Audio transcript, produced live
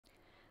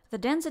the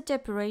density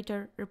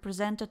operator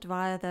represented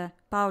via the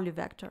Pauli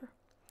vector.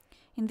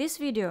 In this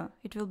video,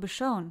 it will be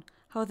shown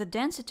how the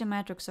density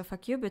matrix of a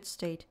qubit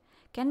state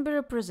can be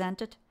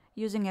represented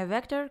using a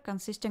vector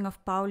consisting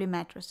of Pauli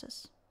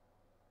matrices.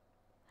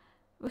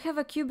 We have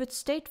a qubit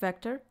state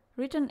vector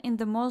written in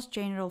the most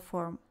general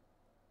form.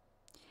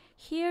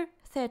 Here,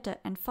 theta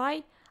and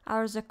phi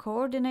are the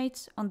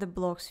coordinates on the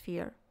Bloch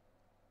sphere.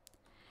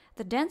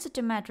 The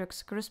density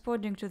matrix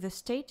corresponding to the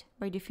state,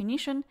 by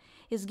definition,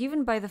 is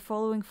given by the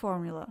following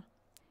formula.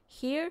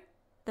 Here,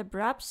 the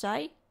Brab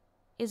psi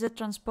is a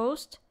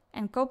transposed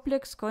and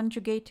complex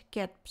conjugate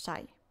ket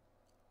psi.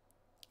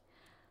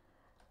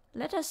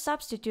 Let us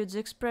substitute the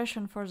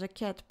expression for the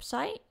ket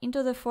psi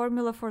into the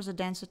formula for the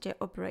density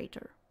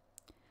operator.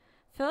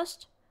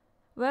 First,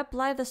 we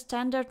apply the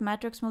standard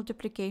matrix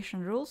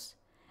multiplication rules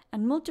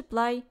and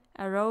multiply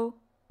a row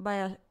by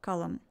a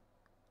column.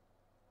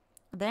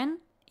 Then,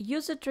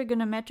 use the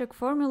trigonometric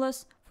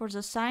formulas for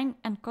the sine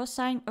and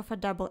cosine of a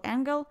double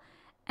angle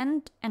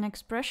and an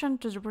expression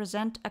to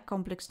represent a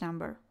complex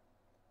number.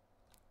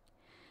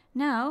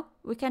 Now,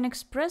 we can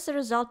express the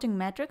resulting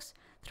matrix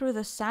through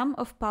the sum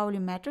of Pauli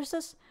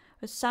matrices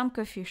with some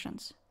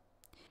coefficients.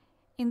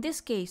 In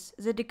this case,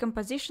 the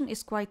decomposition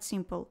is quite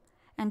simple,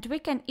 and we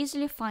can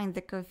easily find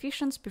the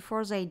coefficients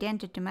before the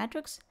identity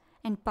matrix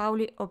and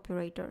Pauli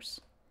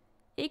operators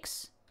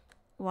x,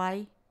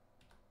 y,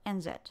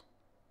 and z.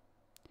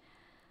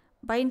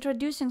 By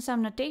introducing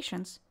some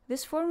notations,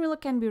 this formula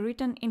can be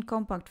written in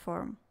compact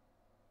form.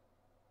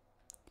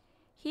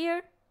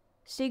 Here,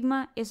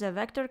 sigma is a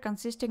vector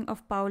consisting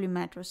of Pauli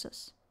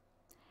matrices,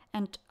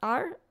 and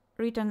r,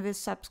 written with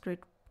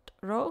subscript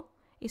rho,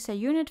 is a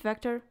unit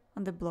vector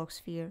on the Bloch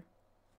sphere.